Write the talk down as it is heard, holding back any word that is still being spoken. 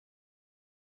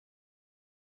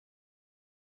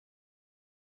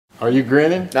Are you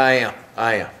grinning? I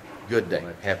am. Good day,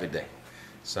 happy day.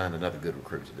 Signed another good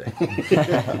recruit today.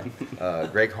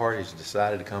 Greg Hart has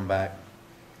decided to come back.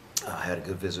 I had a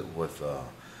good visit with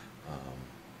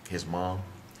his mom,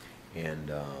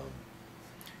 and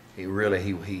he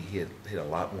hit a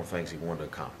lot more things he wanted to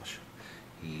accomplish.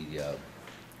 He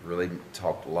really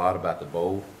talked a lot about the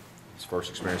bowl, his first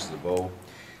experience at the bowl.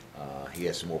 He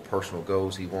has some more personal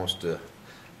goals he wants to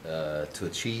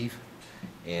achieve,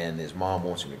 and his mom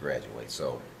wants him to graduate.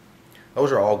 So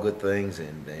those are all good things,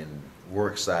 and we're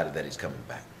excited that he's coming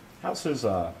back. How's his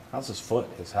foot,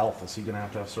 his health? Is he going to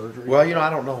have surgery? Well, I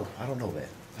don't know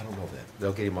that.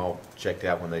 They'll get him all checked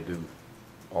out when they do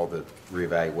all the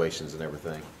reevaluations and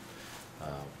everything.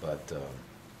 But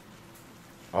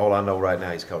all I know right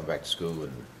now, he's coming back to school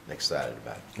and excited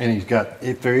about it. And he's got,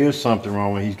 if there is something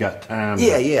wrong with, he's got time.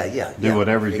 Yeah. Do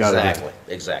whatever he's got to do.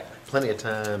 Exactly. Plenty of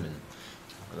time, and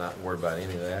I'm not worried about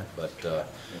any of that. But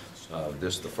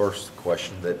this is the first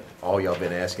question that all y'all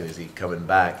been asking: is he coming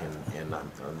back? And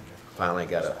I'm finally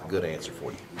got a good answer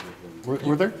for you.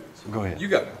 Were there? Go ahead. You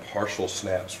got partial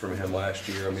snaps from him last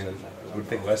year. I mean, I would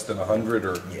think less than 100,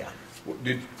 or Yeah.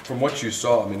 From what you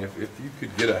saw, I mean, if you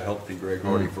could get a healthy Greg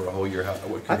Hardy for a whole year,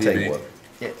 what I could tell he be? you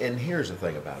what, and here's the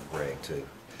thing about Greg too.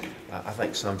 I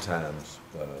think sometimes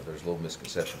there's a little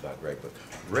misconception about Greg, but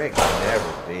Greg's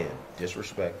never been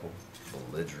disrespectful,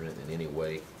 belligerent in any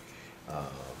way.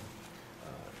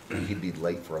 He'd be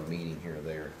late for a meeting here or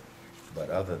there,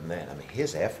 but other than that, I mean,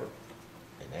 his effort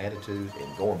and attitude,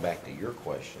 and going back to your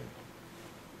question,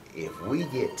 if we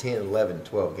get 10, 11,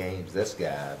 12 games, this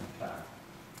guy,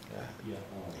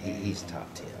 he's a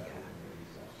top 10 guy.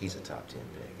 He's a top 10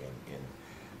 pick, and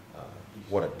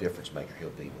what a difference maker he'll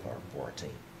be for our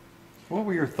team. What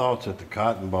were your thoughts at the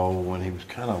Cotton Bowl when he was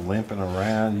kind of limping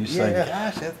around? You say,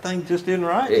 gosh, that thing just isn't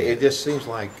right. It just seems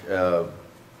like, for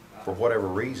whatever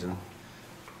reason,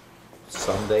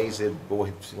 some days it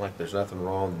seems like there's nothing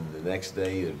wrong, and the next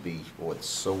day it'd be, it's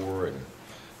sore, and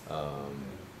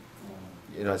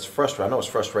it's frustrating. I know it's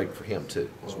frustrating for him too,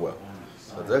 as well.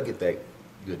 So they'll get that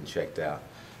good and checked out.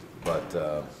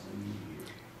 But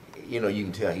you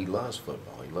can tell he loves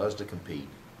football. He loves to compete.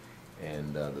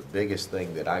 And the biggest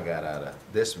thing that I got out of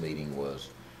this meeting was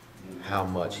how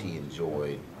much he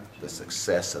enjoyed the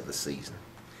success of the season.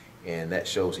 And that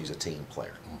shows he's a team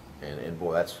player. And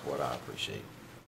boy, that's what I appreciate.